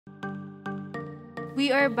We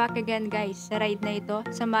are back again guys. Sa ride na ito,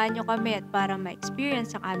 samahan nyo kami at para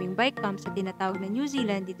ma-experience ang aming bike camp sa tinatawag na New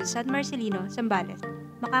Zealand dito sa Marcelino, Zambales.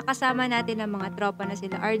 Makakasama natin ang mga tropa na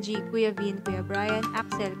sila RG, Kuya Vin, Kuya Brian,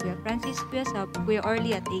 Axel, Kuya Francis, Kuya Sub, Kuya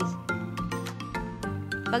Orly at Ace.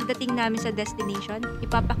 Pagdating namin sa destination,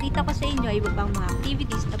 ipapakita ko sa inyo iba pang mga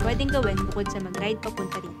activities na pwedeng gawin bukod sa mag-ride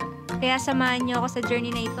papunta dito. Kaya samahan nyo ako sa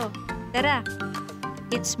journey na ito. Tara!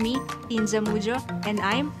 It's me, Teen Zamujo, and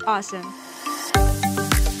I'm awesome!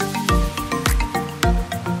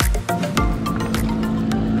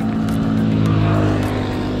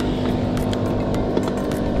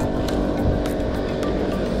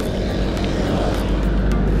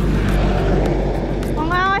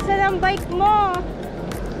 Bike mo.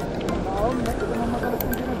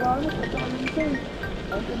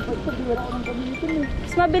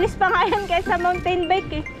 Mas mabilis pa nga yan kaysa mountain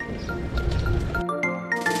bike eh.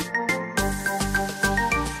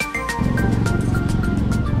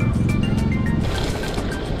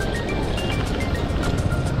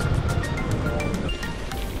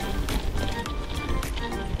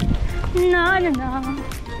 Na.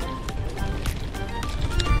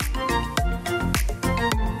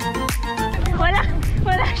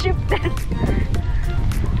 Wala shifter.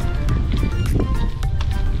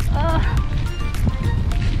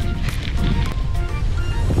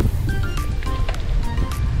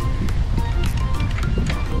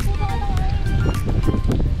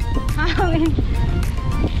 Hangin.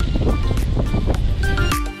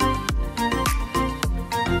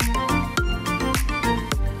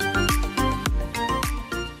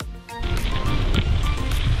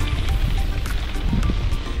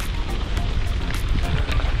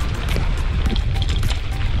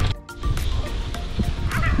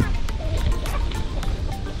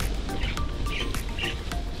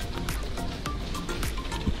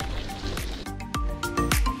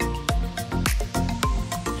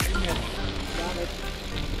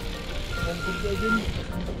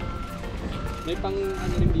 May pang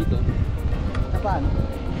ano rin dito. Saan?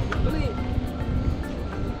 Tuloy.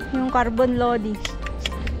 Yung carbon loading.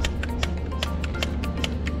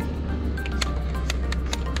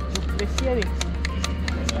 Best yan eh.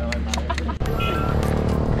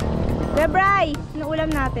 Bebray! Ano ulam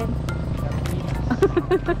natin?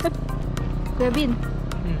 Kuya Bin.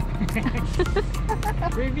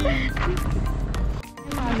 Baby!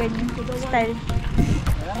 Mga ganyan style.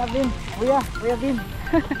 Wala na Bin. Kuya Bin.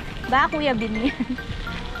 Ba Kuya Bin yan?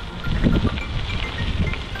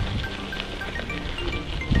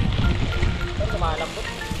 Malambot.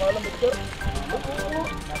 Malambot sir. Oo.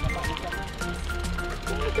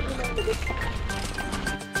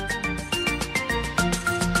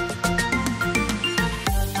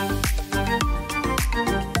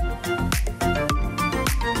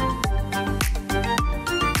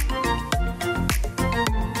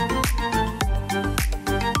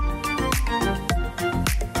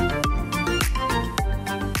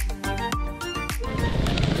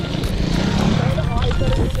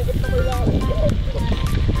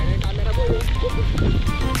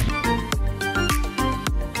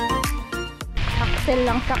 Axel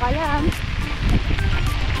lang sa kalam.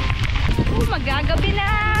 Magagabi na.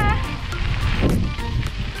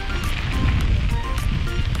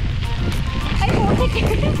 Ay, putik.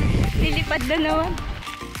 Lilipad na naman.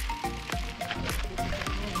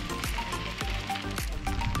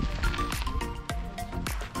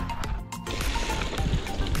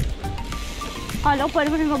 Kala ko pa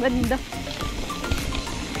naman maganda.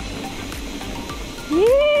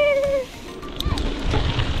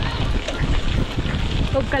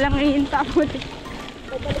 Huwag ka lang ihinta mo din.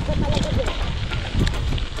 Babalik ka talaga din.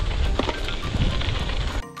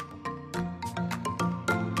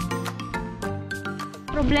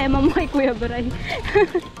 Problema mo kay Kuya Bray.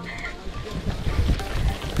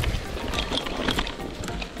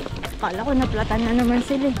 Kala ko naplatan na naman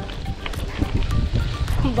sila.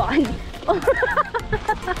 Baka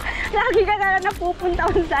lagi ka na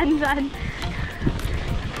napupunta kung saan-saan.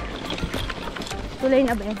 Tulay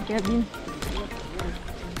na ba yan, Kuya Bin?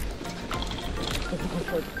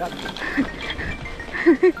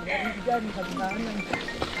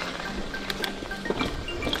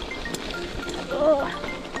 Oh.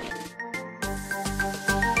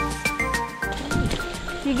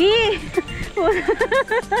 Sige.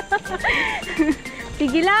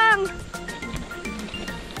 Sige lang.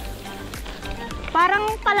 Parang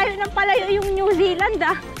palayo ng palayo yung New Zealand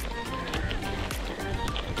ah.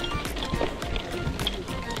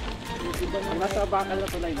 Nasa bakal na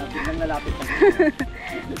tulay na. Biglang nalapit na.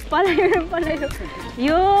 Palayo ng palayo.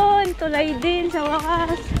 Yun, tulay din sa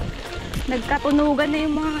wakas. Nagkatunugan na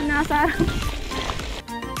yung mga nasa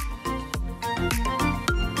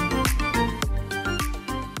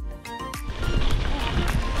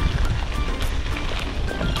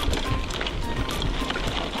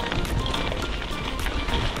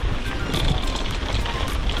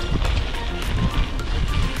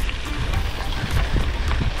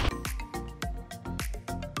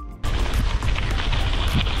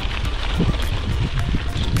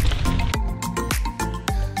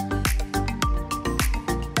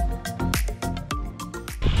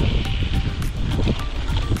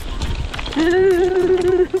Ang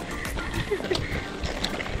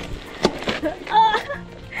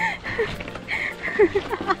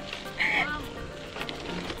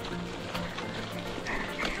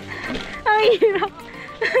hirap.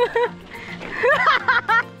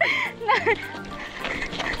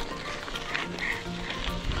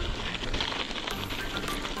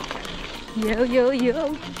 Yo, yo,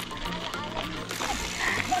 yo.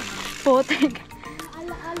 Potek.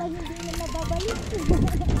 Ala-ala nyo din na nababalik.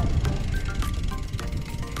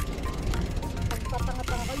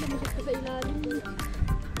 Pagpatanga-tanga kayo, lumikit ka sa ilalim.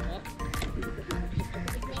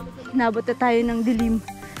 Nabot na tayo ng dilim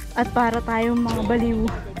at para tayong mga baliw.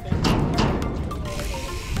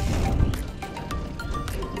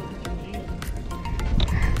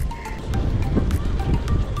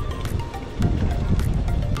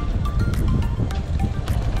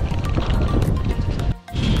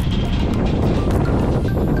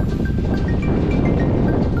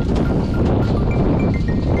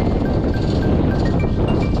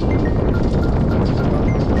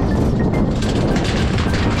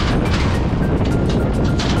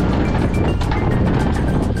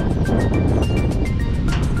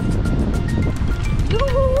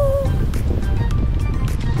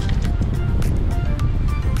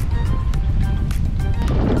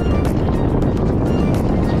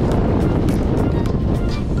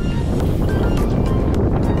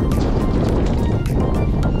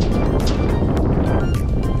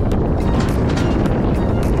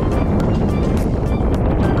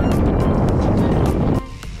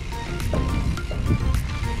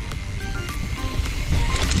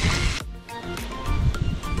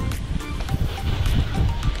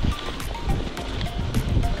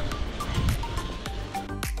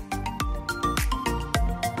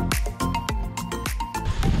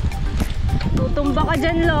 Tutumba ka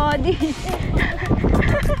dyan, Lodi.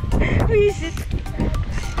 Wisit.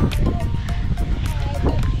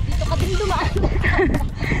 Dito ka din dumaan.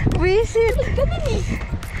 Wisit. Ganun eh.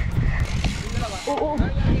 Oo.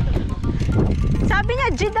 Sabi niya,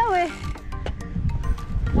 G daw eh.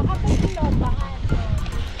 Baka po silobahan.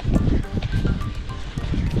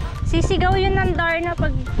 Sisigaw yun ng Darna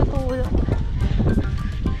pag tutulog.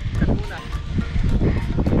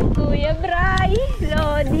 Kuya Bray,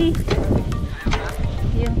 Lodi.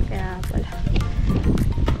 Yun, kaya pala.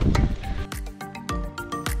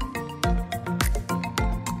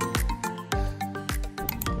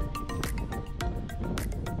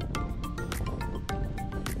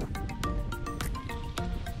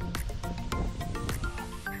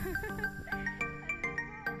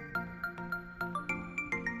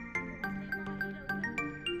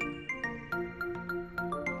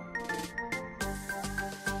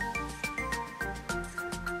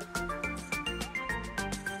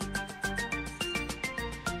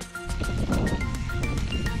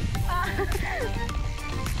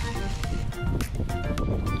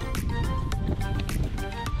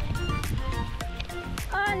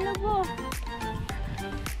 Ano po?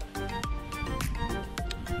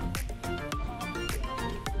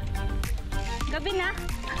 Gabi na.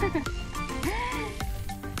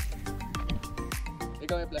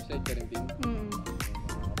 Ikaw may flashlight ka rin din.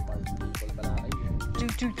 Mga park people pala kayo.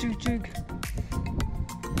 Chug, chug, chug, chug.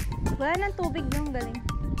 Wala ng tubig yung galing.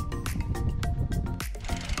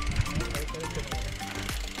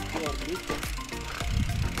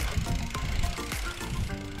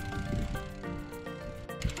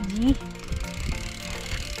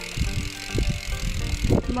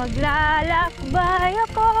 Maglalakbay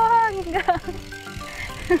ako hanggang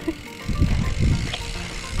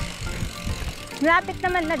malapit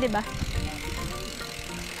naman na, 'di ba?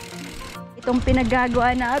 Itong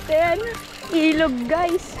pinagagawa natin, ilog,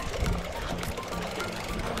 guys.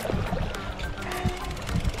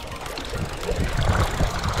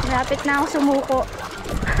 Malapit na ako sumuko.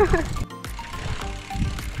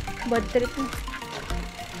 Bad trip na.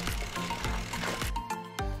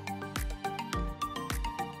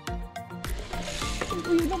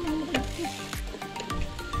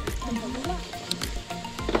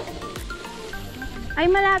 Ay,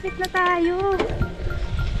 malapit na tayo.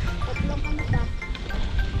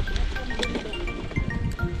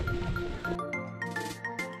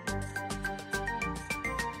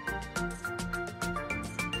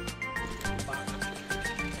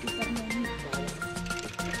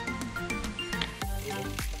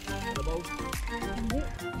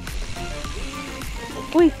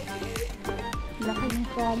 Uy! Laki ng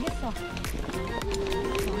progress ah.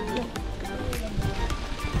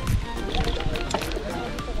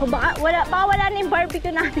 O baka wala na yung barbecue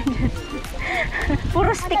natin dyan. Puro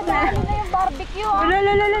stick na. Ano na yung barbecue ah?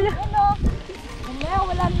 Lala. Ano? Mamaya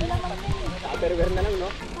wala na naman yun. Naka-perwer na lang, no?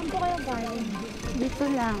 kayo galing? Dito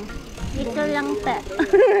lang. Dito lang, te.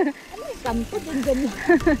 Kampo din ganyan.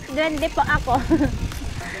 Duwende po ako.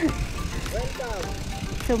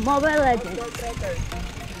 So, Mobile Legends.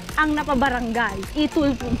 Ang napabarangay.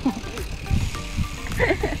 Itulpo mo.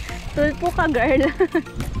 Tulpo ka, girl.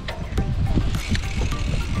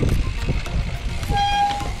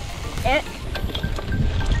 Eh.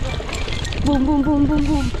 Boom, boom, boom, boom,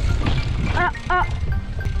 boom.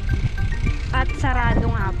 At sarado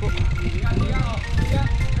nga po.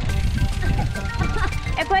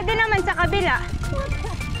 Eh, pwede naman sa kabila.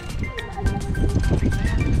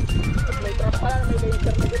 May trap pala, may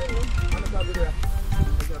laser na ganun, no? Ano sabi nila?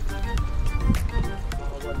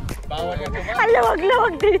 Bawal yan ba? Ang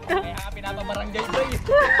lawag-lawag dito. Kaya pinapabarangay ba eh.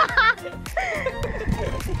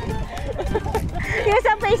 Yung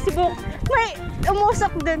sa Facebook, may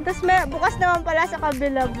umusok dun. Tapos may bukas naman pala sa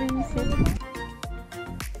kabila. Vincent.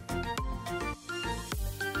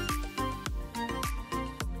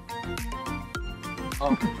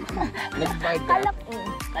 Oh. Nag-bayad ka.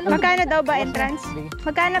 Magkano daw ba entrance?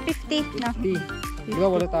 Magkano? 50? No? Di ba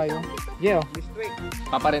wala tayo? Yeah,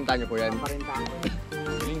 Paparenta nyo po yan. Paparentahan ko.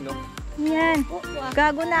 Galing, no? Yan.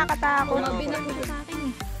 Gago nakakatakot. Grabe na po sa akin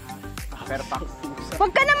eh. Per pack.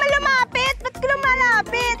 Huwag ka naman lumapit. Ba't ka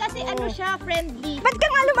lumalapit? Kasi ano siya, friendly. Ba't ka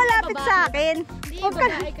nga lumalapit sa akin? Hindi, Huwag ka,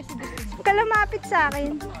 babae kasi gusto. huwag ka lumapit sa akin.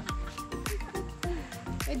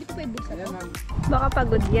 Pwede po ibuksan ko. Baka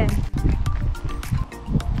pagod yan.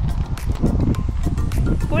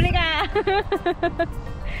 Huli ka!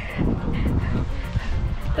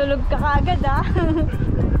 Tulog ka kagad ah.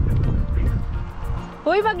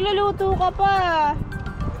 Uy, magluluto ka pa.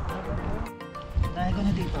 Dahil ko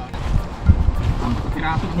na dito.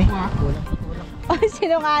 Pinasok mo ha. Oh,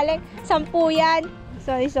 sinungaling. 10 yan.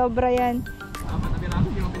 Sorry, sobra yan. Tama na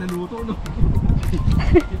pinasok yung pinaluto, no?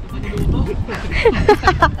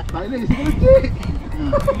 Tayo na, isip ko lang, Jay.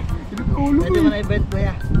 Pinag-ulo mo. Pwede mo na i-bed mo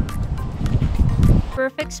ya.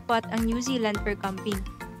 Perfect spot ang New Zealand for camping.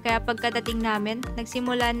 Kaya pagkadating namin,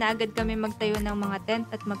 nagsimula na agad kami magtayo ng mga tent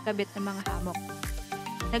at magkabit ng mga hammock.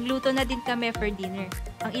 Nagluto na din kami for dinner.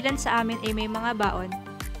 Ang ilan sa amin ay may mga baon.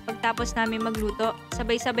 Pagtapos namin magluto,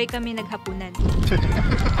 sabay-sabay kami naghapunan.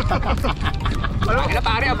 Malaki na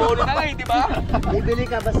pare, abono na lang, di ba? Bibili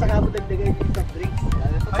ka, basta ka mo dagdagay yung soft drinks.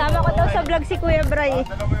 Sama ko daw sa vlog si Kuya Bray.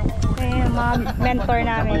 Eh, mga mentor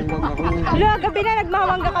namin. Hello, gabi na,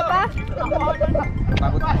 nagmamangga ka pa?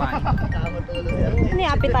 Pagod naman. Ano yung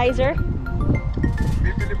appetizer?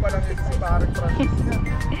 Bibili pa lang ito si parang Francis niya.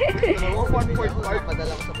 1.5.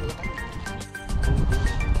 Padala ko sa Bulacan.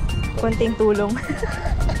 Konting tulong.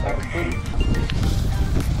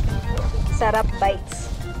 Sarap bites.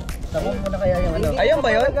 Sabon mo na kaya yung ano? Ayun ba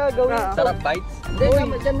yun? Oo. Sarap bites? Hindi,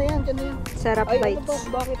 dyan na yan, dyan na yan. Sarap Ay, ano bites. to?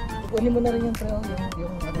 Bakit? Kunin mo na rin yung preo,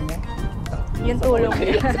 yung ano niya. Yung tulong.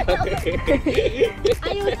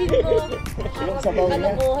 Ayusin mo. Yung sabaw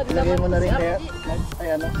niya. Kalokohan Ilagay mo na rin si kaya. Archie. Ay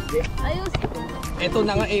ano? Ayusin mo. Ito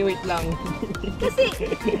na nga, wait lang. Kasi,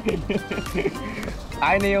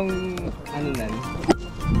 Ay na yung ano nan.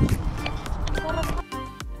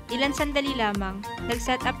 Ilan sandali lamang,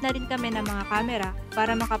 nag-set up na rin kami ng mga kamera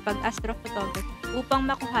para makapag-astrophotography upang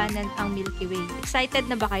makuhanan ang Milkyway. Excited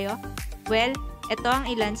na ba kayo? Well, ito ang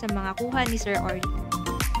ilan sa mga kuha ni Sir Orly.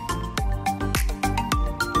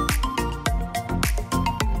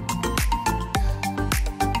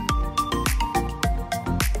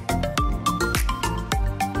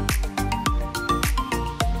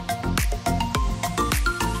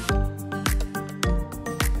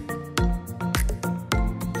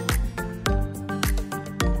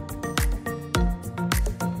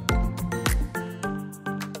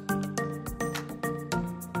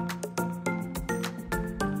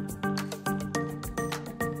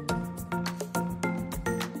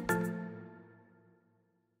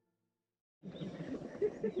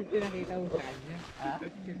 Pinakita mo sa kanya. Ha?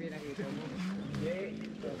 Pinakita mo.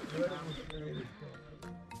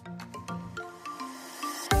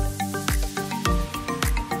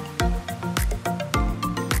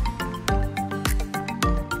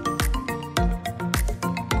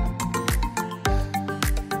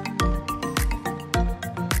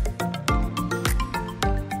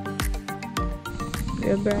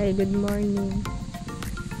 Bye, good morning.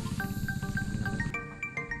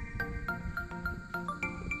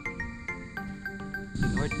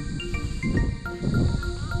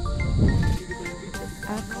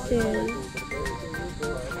 Axel.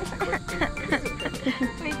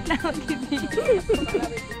 Wait lang, Bibi.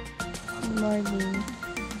 Good morning.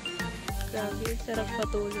 Grabe, sarap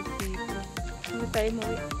patulog dito. Hindi tayo mo.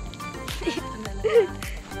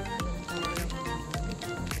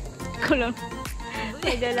 Ko lang.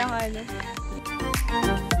 May dalang ano.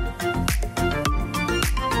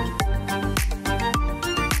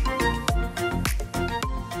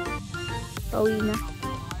 Pauwi na.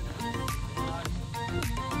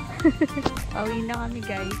 Pauwi na kami,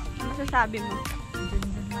 guys. Ano masasabi mo?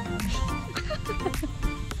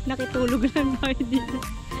 Nakitulog lang tayo dito.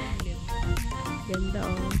 Ganda,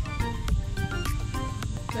 oh.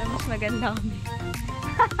 Pero mas maganda kami.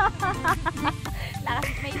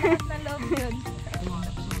 May lakas na loob yun.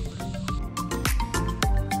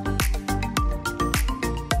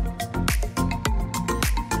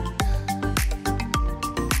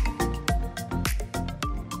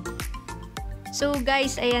 So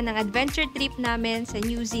guys, ayan ang adventure trip namin sa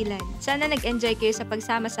New Zealand. Sana nag-enjoy kayo sa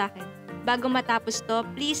pagsama sa akin. Bago matapos to,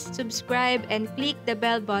 please subscribe and click the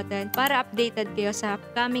bell button para updated kayo sa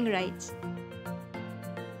upcoming rides.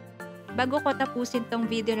 Bago ko tapusin tong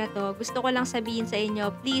video na to, gusto ko lang sabihin sa inyo,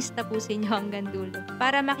 please tapusin nyo hanggang dulo.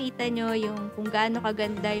 Para makita nyo yung kung gaano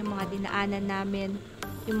kaganda yung mga dinaanan namin,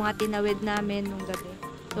 yung mga tinawid namin nung gabi.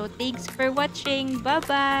 So thanks for watching.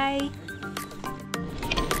 Bye-bye!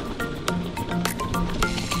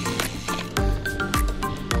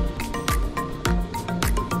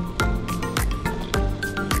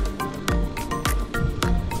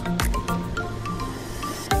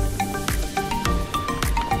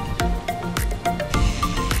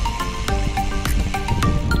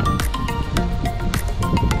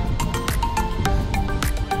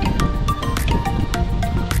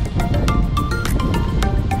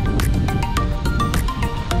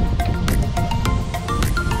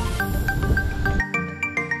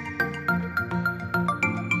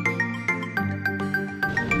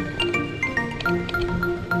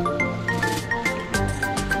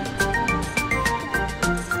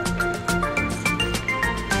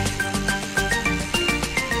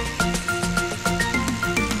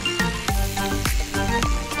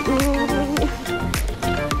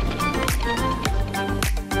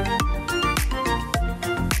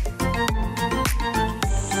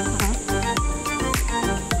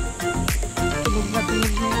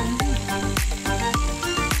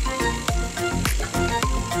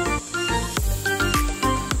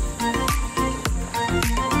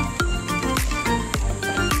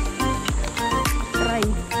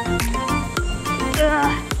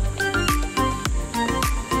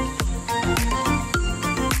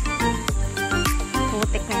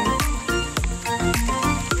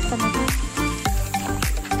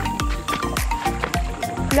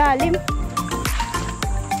 Lalim.